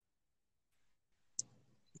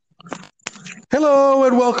Hello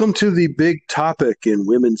and welcome to the big topic in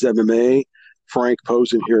women's MMA. Frank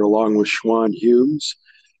Posen here along with Schwan Humes.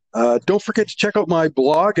 Don't forget to check out my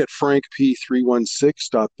blog at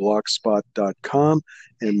frankp316.blogspot.com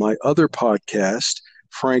and my other podcast,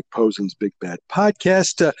 Frank Posen's Big Bad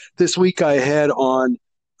Podcast. This week I had on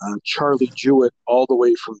Charlie Jewett all the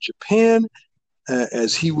way from Japan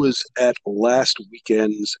as he was at last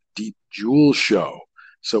weekend's Deep Jewel show.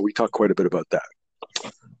 So we talked quite a bit about that.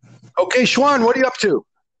 Okay, Schwan, what are you up to?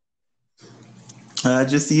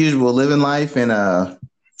 Just the usual, living life and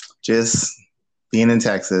just being in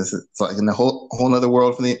Texas. It's like in a whole other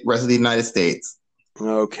world from the rest of the United States.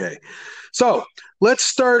 Okay, so let's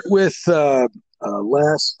start with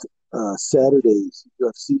last Saturday's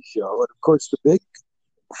UFC show, and of course, the big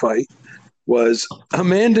fight was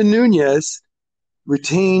Amanda Nunes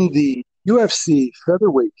retained the UFC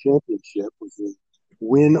featherweight championship with a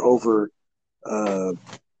win over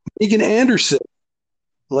Megan Anderson,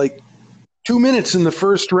 like 2 minutes in the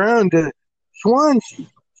first round. Schwan, she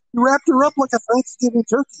wrapped her up like a Thanksgiving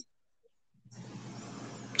turkey.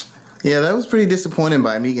 Yeah, that was pretty disappointing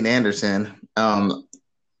by Megan Anderson. There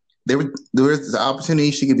was the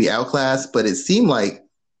opportunity she could be outclassed, but it seemed like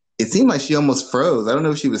she almost froze. I don't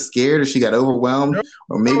know if she was scared or she got overwhelmed,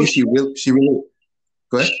 or maybe she really.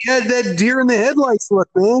 Go ahead. She had that deer in the headlights look,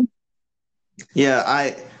 man.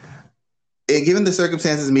 Yeah, given the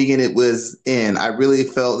circumstances Megan it was in, I really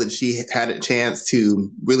felt that she had a chance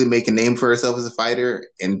to really make a name for herself as a fighter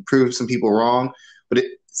and prove some people wrong. But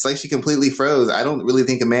it's like she completely froze. I don't really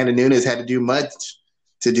think Amanda Nunes had to do much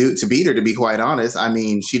to beat her, to be quite honest. I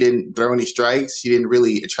mean, she didn't throw any strikes. She didn't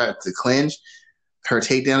really try to clinch. Her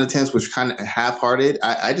takedown attempts were kind of half-hearted.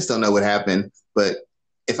 I just don't know what happened. But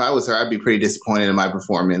if I was her, I'd be pretty disappointed in my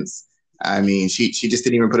performance. I mean, she just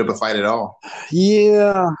didn't even put up a fight at all.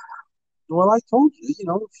 Yeah. Well, I told you,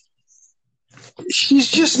 she's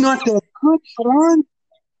just not that good, Sean.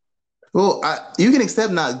 Well, you can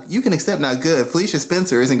accept not good. Felicia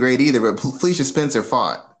Spencer isn't great either, but Felicia Spencer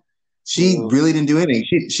fought. She really didn't do anything.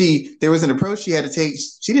 She there was an approach she had to take.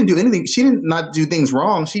 She didn't do anything. She didn't not do things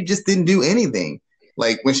wrong. She just didn't do anything.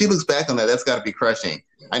 Like when she looks back on that, that's got to be crushing.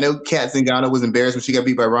 I know Kat Zingano was embarrassed when she got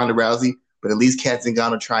beat by Ronda Rousey, but at least Kat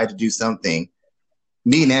Zingano tried to do something.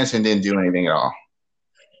 Megan Anderson didn't do anything at all.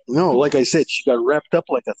 No, like I said, she got wrapped up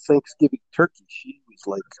like a Thanksgiving turkey. She was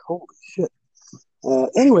like, holy shit.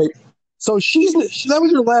 Anyway, so that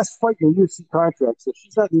was her last fight in the UFC contract, so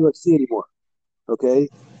she's not in the UFC anymore. Okay?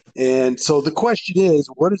 And so the question is,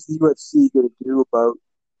 what is the UFC going to do about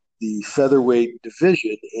the featherweight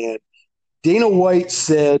division? And Dana White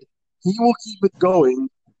said he will keep it going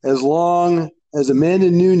as long as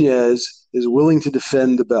Amanda Nunes is willing to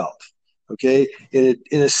defend the belt. Okay? In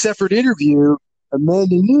a separate interview,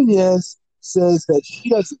 Amanda Nunes says that she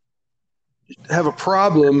doesn't have a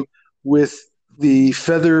problem with the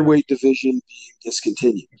featherweight division being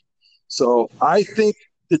discontinued. So I think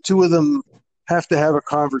the two of them have to have a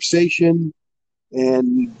conversation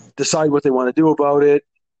and decide what they want to do about it.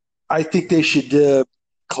 I think they should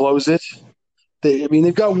close it.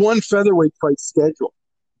 They've got one featherweight fight scheduled,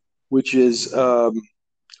 which is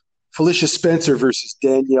Felicia Spencer versus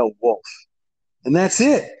Danielle Wolf. And that's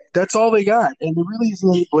it. That's all they got. And there really isn't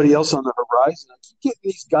anybody else on the horizon. I keep getting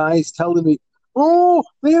these guys telling me,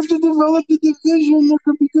 they have to develop the division. There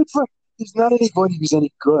could be good fight. There's not anybody who's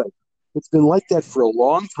any good. It's been like that for a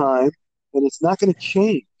long time, and it's not going to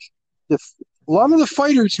change. A lot of the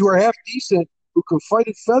fighters who are half decent, who can fight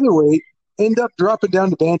at featherweight, end up dropping down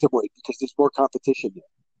to bantamweight because there's more competition there.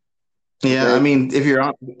 Yeah, okay? I mean, if you're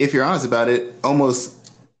honest about it, almost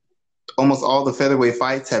all the featherweight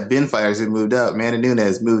fights have been fighters that moved up. Amanda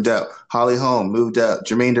Nunes moved up. Holly Holm moved up.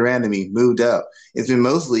 Jermaine Durandamy moved up. It's been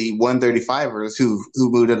mostly 135ers who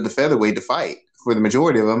moved up to featherweight to fight for the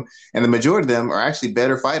majority of them. And the majority of them are actually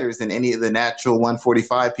better fighters than any of the natural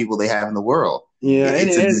 145 people they have in the world. Yeah.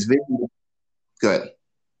 Good.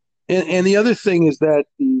 And the other thing is that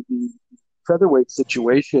the featherweight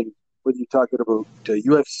situation, when you're talking about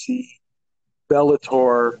UFC,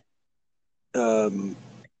 Bellator,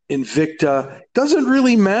 Invicta, doesn't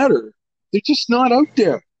really matter. They're just not out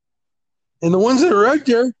there. And the ones that are out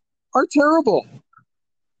there are terrible.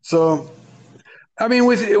 So, I mean,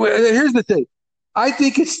 here's the thing. I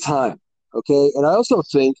think it's time, okay? And I also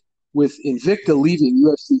think with Invicta leaving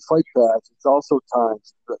UFC Fight Pass, it's also time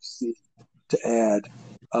for UFC to add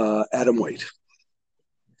atomweight.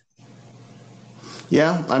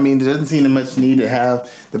 Yeah, I mean, there doesn't seem much need to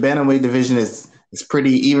have. The bantamweight division is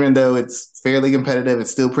pretty, even though it's fairly competitive,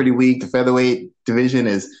 it's still pretty weak. The featherweight division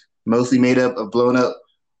is mostly made up of blown up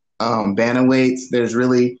bantamweights. There's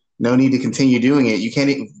really no need to continue doing it. You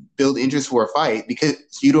can't build interest for a fight because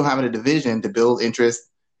you don't have a division to build interest,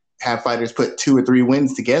 have fighters put 2 or 3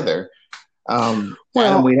 wins together.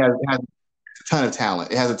 Atomweight has a ton of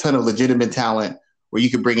talent. It has a ton of legitimate talent where you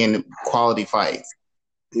can bring in quality fights.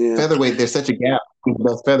 Yeah. Featherweight, there's such a gap between the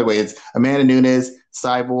best featherweight. It's Amanda Nunes,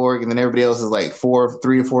 Cyborg, and then everybody else is like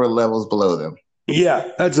 3 or 4 levels below them.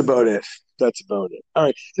 Yeah, that's about it. All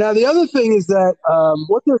right. Now, the other thing is that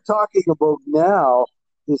what they're talking about now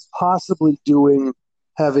is possibly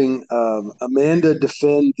having Amanda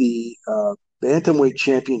defend the Bantamweight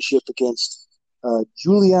Championship against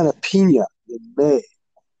Juliana Pena in May.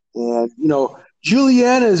 And,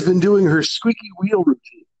 Juliana has been doing her squeaky wheel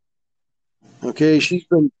routine. Okay, she's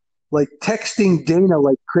been like texting Dana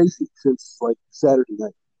like crazy since like Saturday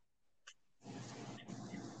night.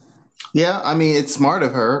 Yeah, I mean, it's smart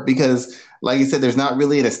of her because, like you said, there's not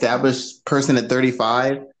really an established person at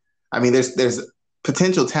 35. I mean, there's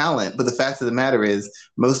potential talent, but the fact of the matter is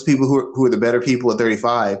most people who are the better people at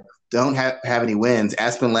 35 don't have any wins.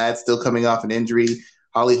 Aspen Ladd's still coming off an injury.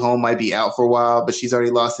 Holly Holm might be out for a while, but she's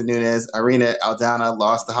already lost to Nunes. Irina Aldana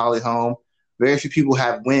lost to Holly Holm. Very few people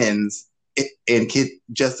have wins and can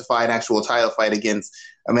justify an actual title fight against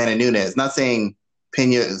Amanda Nunes. Not saying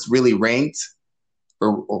Pena is really ranked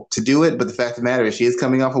or to do it, but the fact of the matter is she is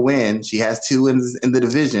coming off a win. She has 2 wins in the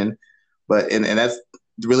division, and that's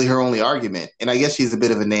really her only argument. And I guess she's a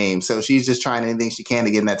bit of a name, so she's just trying anything she can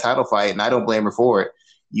to get in that title fight, and I don't blame her for it.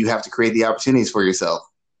 You have to create the opportunities for yourself.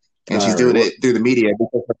 And she's doing it through the media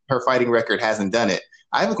because her fighting record hasn't done it.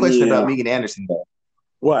 I have a question about Megan Anderson, though.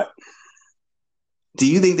 What? Do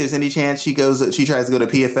you think there's any chance she tries to go to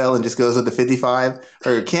PFL and just goes with the 55?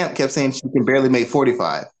 Her camp kept saying she can barely make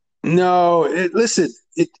 45. No,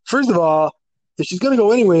 first of all, if she's going to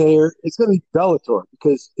go anywhere, it's going to be Bellator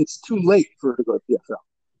because it's too late for her to go to PFL.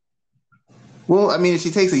 Well, I mean, if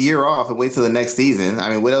she takes a year off and waits till the next season,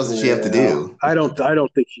 I mean, what else does she have to do? I don't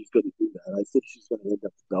think she's going to do that. I think she's going to end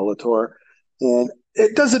up at Bellator, and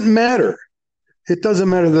it doesn't matter. It doesn't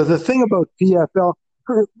matter. The thing about PFL,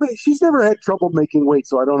 she's never had trouble making weight,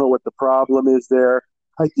 so I don't know what the problem is there.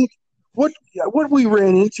 I think what we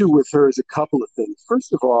ran into with her is a couple of things.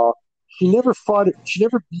 First of all, she never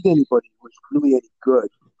beat anybody who was really any good,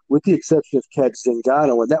 with the exception of Kat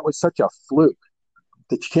Zingano, and that was such a fluke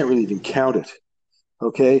that you can't really even count it.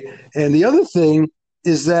 Okay? And the other thing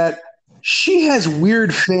is that she has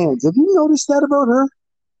weird fans. Have you noticed that about her?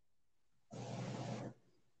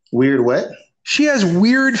 Weird what? She has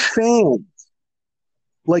weird fans.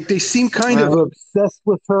 Like they seem kind of obsessed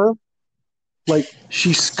with her. Like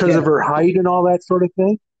she's because of her height and all that sort of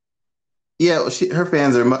thing. Yeah, her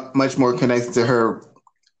fans are much more connected to her,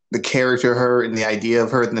 the character of her and the idea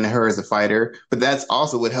of her than her as a fighter. But that's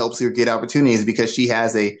also what helps her get opportunities because she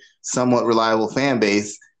has a somewhat reliable fan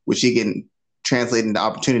base, which she can translate into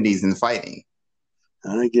opportunities in fighting.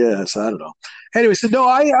 I guess. I don't know. Anyway, so no,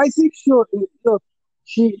 I think she'll.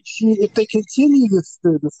 She if they continue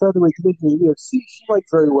the featherweight division in the UFC, she might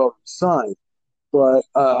very well resign. But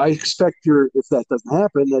I expect her, if that doesn't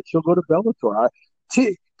happen, that she'll go to Bellator.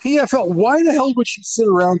 PFL, why the hell would she sit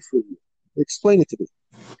around for you? Explain it to me.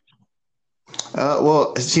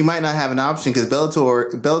 Well, she might not have an option because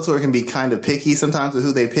Bellator can be kind of picky sometimes with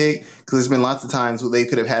who they pick because there's been lots of times where they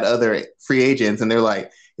could have had other free agents and they're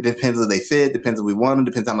like, it depends if they fit, depends if we want them,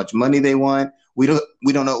 depends how much money they want. We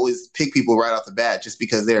don't always pick people right off the bat just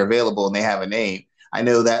because they're available and they have a name. I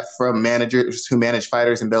know that from managers who manage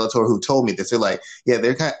fighters in Bellator who told me this. They're like, yeah,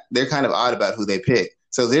 they're kind of odd about who they pick.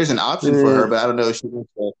 So there's an option for her, but I don't know if she wants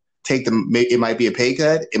to take them. It might be a pay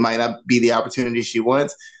cut. It might not be the opportunity she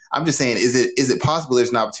wants. I'm just saying, is it possible there's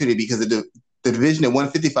an opportunity because the division at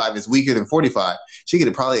 155 is weaker than 45? She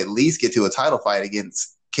could probably at least get to a title fight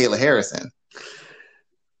against Kayla Harrison.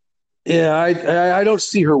 Yeah, I don't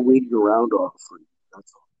see her waiting around off for you.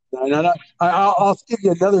 That's all. I'll give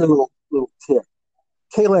you another little tip.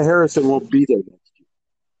 Kayla Harrison won't be there next year.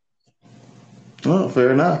 Oh,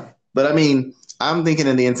 fair enough. But I mean, I'm thinking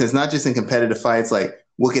in the instance, not just in competitive fights, like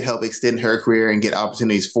what could help extend her career and get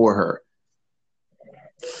opportunities for her.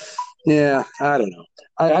 Yeah, I don't know.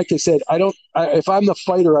 Like I said, if I'm the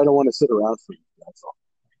fighter, I don't want to sit around for you. That's all.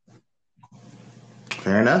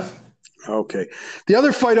 Fair enough. Okay. The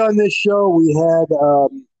other fight on this show, we had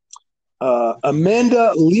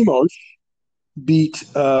Amanda Lemos beat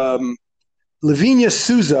Lavinia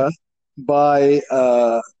Souza by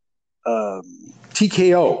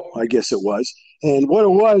TKO, I guess it was. And what it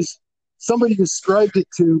was, somebody described it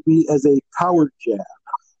to me as a power jab,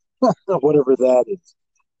 whatever that is.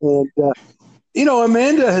 And,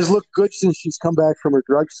 Amanda has looked good since she's come back from her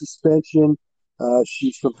drug suspension.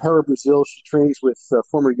 She's from Para, Brazil. She trains with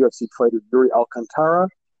former UFC fighter Yuri Alcantara.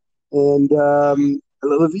 And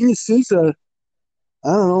Lavina Souza, I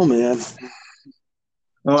don't know, man.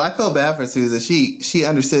 Well, I felt bad for Souza. She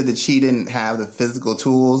understood that she didn't have the physical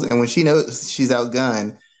tools, and when she knows she's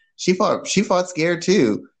outgunned, she fought scared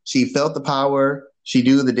too. She felt the power, she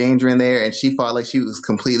knew the danger in there, and she fought like she was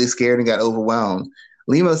completely scared and got overwhelmed.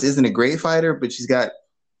 Lemos isn't a great fighter, but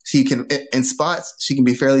she can in spots she can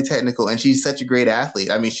be fairly technical, and she's such a great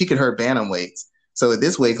athlete. I mean, she could hurt bantamweights. So at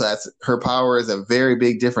this weight class, her power is a very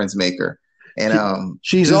big difference maker. And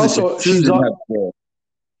She's Souza, also Souza she's didn't al- have skill.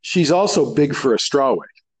 she's also big for a strawweight.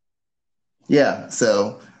 Yeah,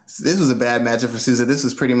 so this was a bad matchup for Souza. This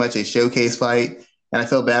was pretty much a showcase fight, and I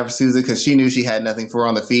felt bad for Souza because she knew she had nothing for her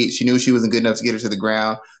on the feet. She knew she wasn't good enough to get her to the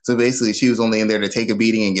ground. So basically, she was only in there to take a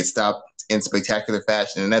beating and get stopped in spectacular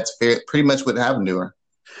fashion, and that's pretty much what happened to her.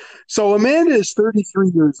 So Amanda is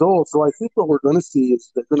 33 years old. So I think what we're going to see is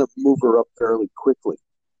they're going to move her up fairly quickly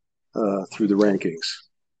through the rankings.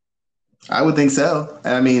 I would think so.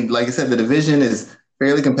 I mean, like I said, the division is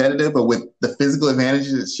fairly competitive, but with the physical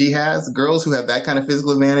advantages that she has, girls who have that kind of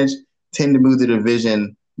physical advantage tend to move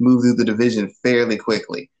through the division fairly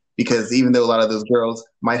quickly. Because even though a lot of those girls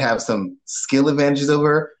might have some skill advantages over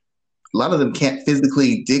her, a lot of them can't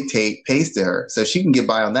physically dictate pace to her. So she can get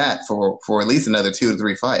by on that for at least another 2 to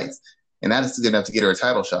 3 fights. And that is good enough to get her a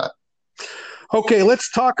title shot. Okay,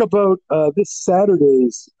 let's talk about this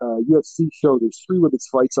Saturday's UFC show. There's 3 women's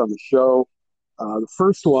fights on the show. The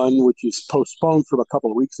first one, which is postponed from a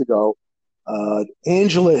couple of weeks ago,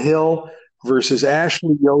 Angela Hill versus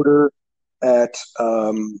Ashley Yoder at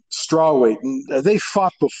strawweight. And they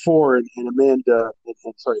fought before, and Angela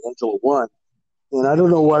won. And I don't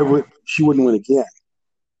know why she wouldn't win again.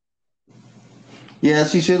 Yeah,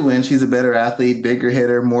 she should win. She's a better athlete, bigger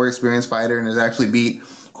hitter, more experienced fighter, and has actually beat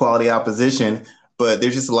quality opposition. But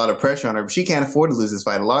there's just a lot of pressure on her. She can't afford to lose this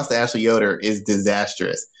fight. A loss to Ashley Yoder is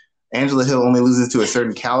disastrous. Angela Hill only loses to a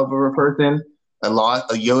certain caliber of person. A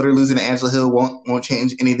Yoder losing to Angela Hill won't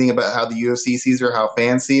change anything about how the UFC sees her, how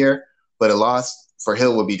fans see her. But a loss for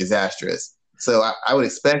Hill would be disastrous. So I would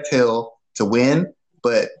expect Hill to win,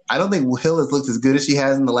 but I don't think Hill has looked as good as she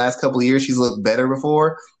has in the last couple of years. She's looked better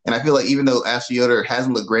before. And I feel like even though Ashley Yoder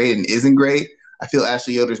hasn't looked great and isn't great, I feel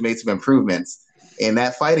Ashley Yoder's made some improvements. And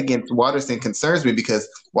that fight against Waterson concerns me because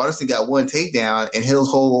Waterson got one takedown and Hill's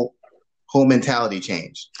whole mentality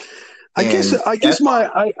changed. I guess my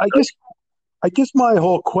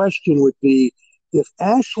whole question would be if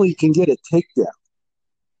Ashley can get a takedown,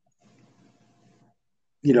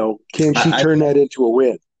 can she turn that into a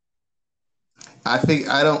win? I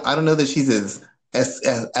don't know that she's as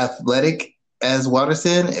athletic as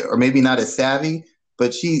Waterson, or maybe not as savvy,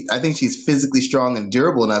 but I think she's physically strong and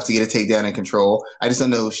durable enough to get a takedown in control. I just don't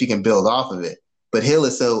know if she can build off of it. But Hill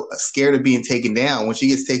is so scared of being taken down. When she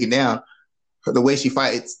gets taken down, the way she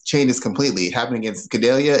fights changes completely. It happened against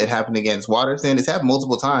Gadelia. It happened against Waterson. It's happened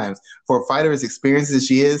multiple times. For a fighter as experienced as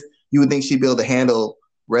she is, you would think she'd be able to handle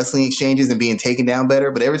wrestling exchanges and being taken down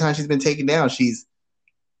better. But every time she's been taken down, she's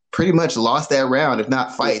pretty much lost that round, if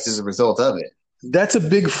not fights, as a result of it. That's a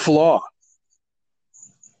big flaw.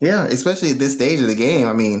 Yeah, especially at this stage of the game.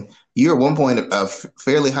 I mean, you're at one point a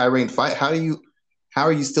fairly high ranked fight. How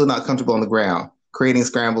are you still not comfortable on the ground, creating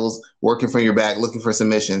scrambles, working from your back, looking for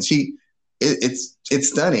submissions? It's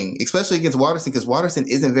stunning, especially against Waterson, because Waterson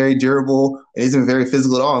isn't very durable and isn't very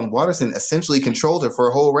physical at all. And Waterson essentially controlled her for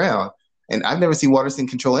a whole round. And I've never seen Waterson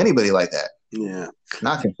control anybody like that. Yeah.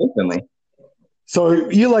 Not consistently. So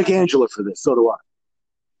you like Angela for this. So do I.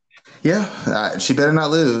 Yeah, she better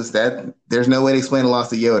not lose. There's no way to explain a loss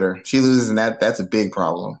to Yoder. She loses, and that's a big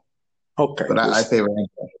problem. Okay. But I favor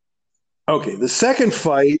Angela. Okay. The second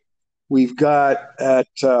fight we've got at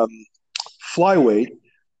flyweight,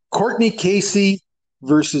 Courtney Casey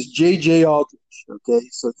versus J.J. Aldrich. Okay.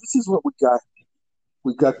 So this is what we got.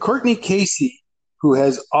 We've got Courtney Casey, who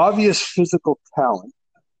has obvious physical talent,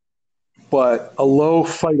 but a low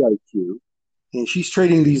fight IQ. And she's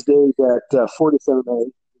trading these days at Fortis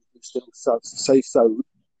MMA.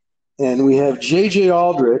 And we have J.J.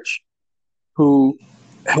 Aldrich, who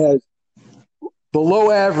has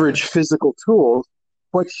below average physical tools,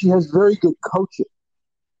 but she has very good coaching,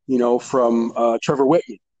 from Trevor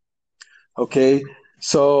Whitman. Okay.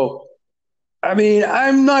 So, I mean,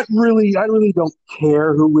 I really don't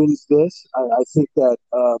care who wins this. I think that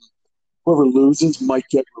whoever loses might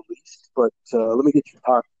get released, but let me get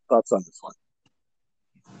your thoughts on this one.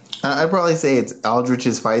 I'd probably say it's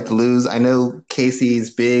Aldrich's fight to lose. I know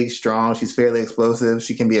Casey's big, strong. She's fairly explosive.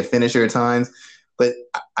 She can be a finisher at times. But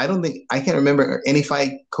I can't remember any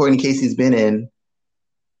fight Courtney Casey's been in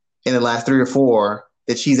the last 3 or 4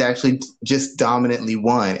 that she's actually just dominantly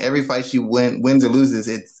won. Every fight she wins or loses,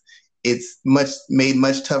 it's made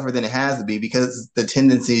much tougher than it has to be because the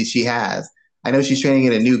tendencies she has. I know she's training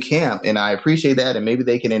in a new camp, and I appreciate that, and maybe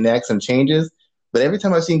they can enact some changes. But every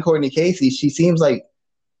time I've seen Courtney Casey, she seems like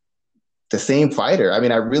the same fighter. I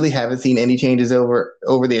mean, I really haven't seen any changes over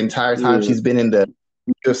the entire time she's been in the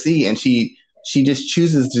UFC, and she just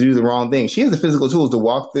chooses to do the wrong thing. She has the physical tools to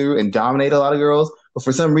walk through and dominate a lot of girls, but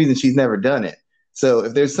for some reason she's never done it. So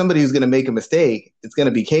if there's somebody who's going to make a mistake, it's going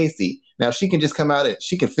to be Casey. Now she can just come out and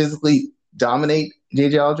she can physically dominate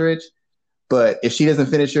JJ Aldrich, but if she doesn't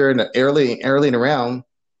finish her early in the round,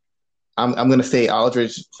 I'm going to say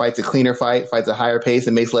Aldrich fights a cleaner fight, fights a higher pace,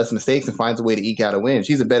 and makes less mistakes and finds a way to eke out a win.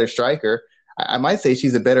 She's a better striker. I might say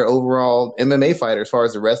she's a better overall MMA fighter as far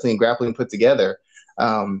as the wrestling and grappling put together.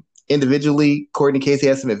 Individually, Courtney Casey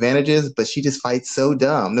has some advantages, but she just fights so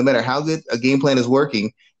dumb. No matter how good a game plan is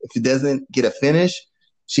working, if it doesn't get a finish,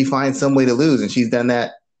 she finds some way to lose, and she's done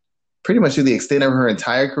that pretty much through the extent of her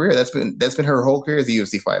entire career. That's been her whole career as a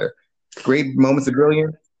UFC fighter. Great moments of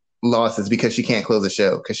brilliance, losses because she can't close the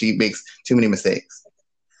show because she makes too many mistakes.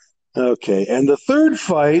 Okay, and the third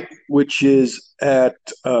fight, which is at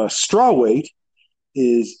strawweight,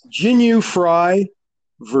 is Jinyu Fry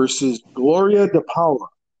versus Gloria DePaula.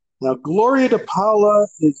 Now, Gloria DePaula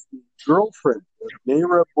is the girlfriend of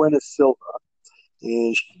Mayra Buena Silva,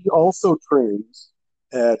 and she also trains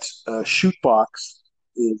at Shootbox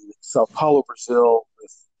in Sao Paulo, Brazil,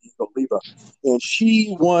 with Diego Oliva. And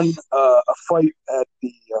she won a fight at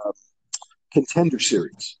the Contender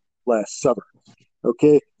Series last summer.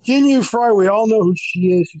 Okay, Jinyu Fry, we all know who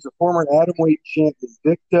she is. She's a former atomweight champ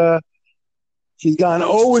Invicta. She's gone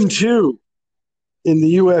 0-2 in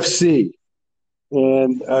the UFC.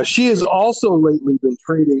 And she has also lately been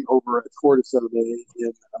training over at Fortis MMA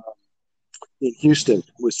in Houston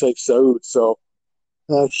with Saif Saud. So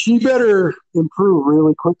she better improve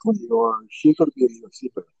really quickly, or she's going to be in the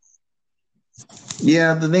UFC.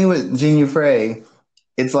 Yeah, the thing with Jinyu Fray,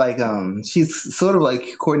 it's like she's sort of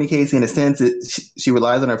like Courtney Casey in a sense that she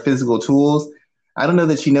relies on her physical tools. I don't know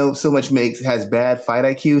that she knows so much has bad fight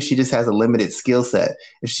IQ. She just has a limited skill set.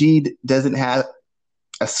 If she doesn't have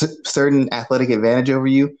a certain athletic advantage over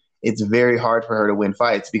you, it's very hard for her to win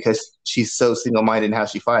fights because she's so single-minded in how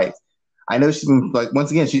she fights. I know she's been, like,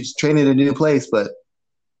 once again, she's training in a new place, but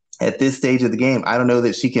at this stage of the game, I don't know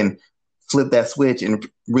that she can flip that switch and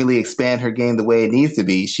really expand her game the way it needs to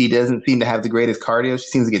be. She doesn't seem to have the greatest cardio. She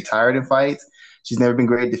seems to get tired in fights. She's never been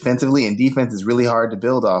great defensively, and defense is really hard to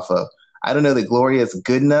build off of. I don't know that Gloria is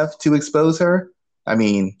good enough to expose her. I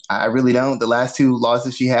mean, I really don't. The last two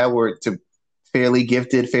losses she had were to fairly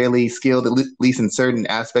gifted, fairly skilled, at least in certain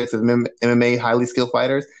aspects of MMA, highly skilled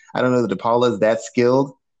fighters. I don't know that DePaula is that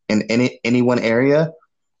skilled in any one area,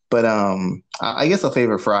 but I guess I'll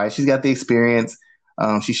favor Fry. She's got the experience.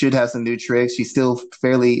 She should have some new tricks. She's still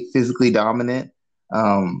fairly physically dominant.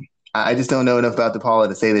 I just don't know enough about DePaula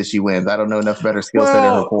to say that she wins. I don't know enough about her skill set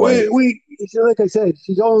or her poise. We like I said,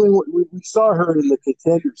 she's only we saw her in the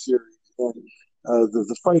Contender Series, and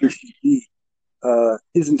the fighter she beat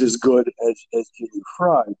isn't as good as Jinyu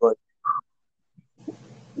Fry, but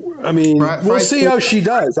I mean, we'll see how she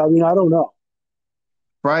does. I mean, I don't know.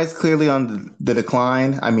 Fry's clearly on the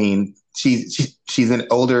decline. I mean, she's in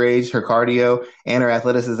older age. Her cardio and her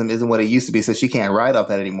athleticism isn't what it used to be, so she can't ride off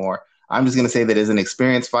that anymore. I'm just going to say that as an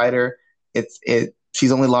experienced fighter,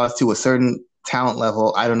 she's only lost to a certain talent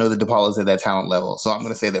level. I don't know that DePaula's at that talent level, so I'm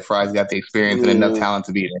going to say that Fry's got the experience and enough talent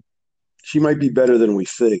to beat her. She might be better than we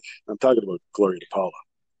think. I'm talking about Gloria DePaula.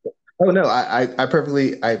 Oh no,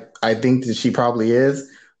 I think that she probably is,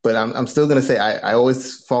 but I'm still going to say I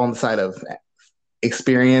always fall on the side of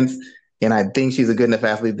experience, and I think she's a good enough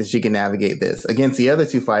athlete that she can navigate this. Against the other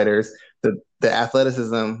two fighters, the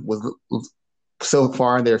athleticism was so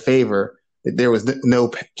far in their favor that there was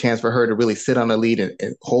no chance for her to really sit on a lead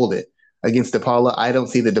and hold it. Against DePaula, I don't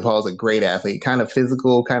see that DePaula's a great athlete, kind of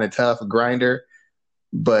physical, kind of tough, a grinder,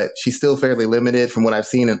 but she's still fairly limited from what I've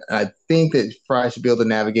seen, and I think that Fry should be able to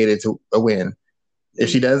navigate it to a win. If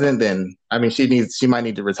she doesn't, then I mean she might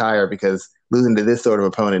need to retire because losing to this sort of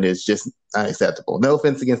opponent is just unacceptable. No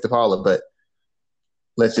offense against DePaula, but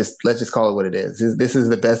let's just call it what it is. This is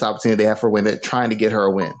the best opportunity they have for a win. They're trying to get her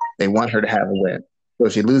a win. They want her to have a win. So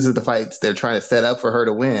if she loses the fights they're trying to set up for her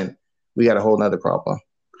to win, we got a whole nother problem.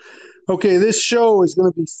 Okay, this show is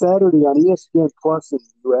going to be Saturday on ESPN Plus in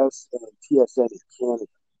the U.S. and TSN in Canada.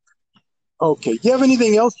 Okay, do you have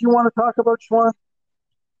anything else you want to talk about, Schwan?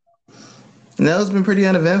 No, it's been pretty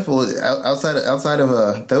uneventful. Outside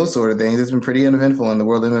of those sort of things, it's been pretty uneventful in the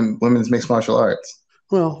world of women's mixed martial arts.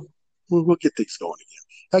 Well, we'll get things going again.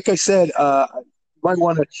 Like I said, you might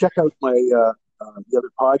want to check out my the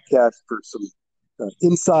other podcast for some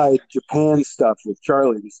inside Japan stuff with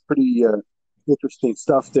Charlie. It's pretty interesting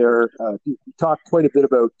stuff there. We talked quite a bit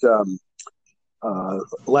about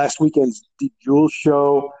last weekend's Deep Jules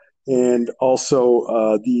show and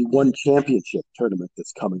also the One Championship tournament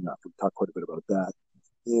that's coming up. We talked quite a bit about that.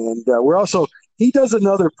 And he does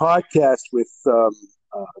another podcast with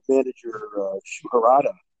manager Shu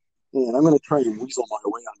Harada. And I'm going to try and weasel my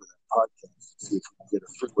way onto that podcast and see if we can get a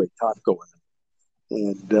freeway talk going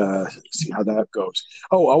and see how that goes.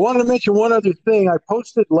 Oh, I wanted to mention one other thing. I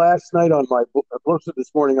posted this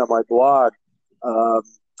morning on my blog.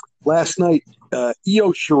 Last night,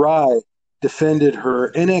 Io Shirai defended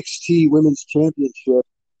her NXT Women's Championship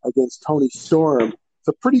against Toni Storm. It's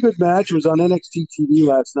a pretty good match. It was on NXT TV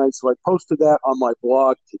last night, so I posted that on my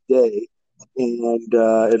blog today. And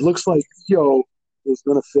it looks like Io is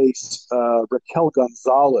going to face Raquel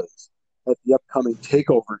Gonzalez at the upcoming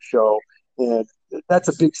TakeOver show. And that's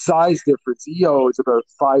a big size difference. Io is about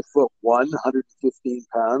 5'1", 115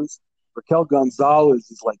 pounds. Raquel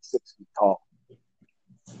Gonzalez is like 6 feet tall.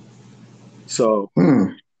 So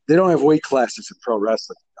they don't have weight classes in pro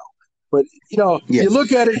wrestling, But you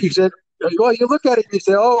look at it, you say,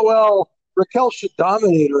 oh well, Raquel should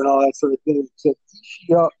dominate her and all that sort of thing. Except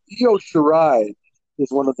Io Shirai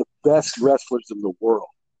is one of the best wrestlers in the world,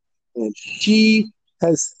 and she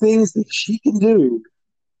has things that she can do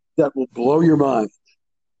that will blow your mind.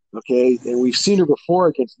 Okay, and we've seen her before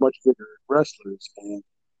against much bigger wrestlers, and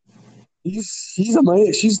she's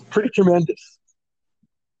amazing. She's pretty tremendous.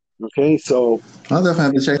 Okay, so I'll definitely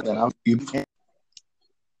have to check that out.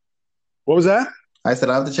 What was that? I said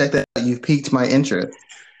I'll have to check that out. You've piqued my interest.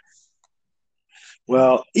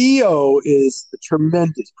 Well, Io is a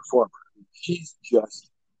tremendous performer. She's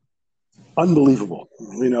just unbelievable,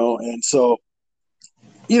 and so,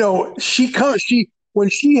 when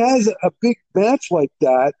she has a big match like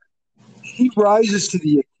that, she rises to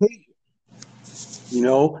the occasion.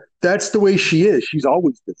 That's the way she is. She's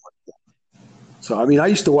always been like that. So, I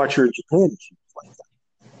used to watch her in Japan, and she was like that.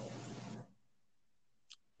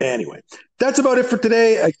 Anyway, that's about it for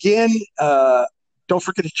today. Again, don't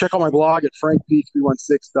forget to check out my blog at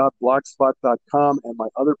frankp316.blogspot.com and my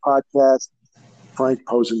other podcast, Frank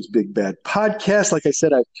Posen's Big Bad Podcast. Like I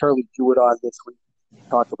said, I have Charlie Jewett on this week to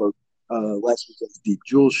talk about last weekend's Deep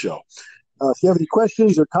Jules show. If you have any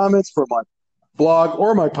questions or comments for my blog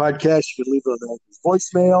or my podcast, you can leave them on the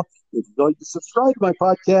voicemail. If you'd like to subscribe to my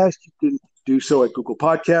podcast, you can do so at Google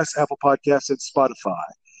Podcasts, Apple Podcasts, and Spotify.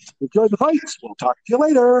 Enjoy the fights. We'll talk to you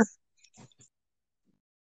later.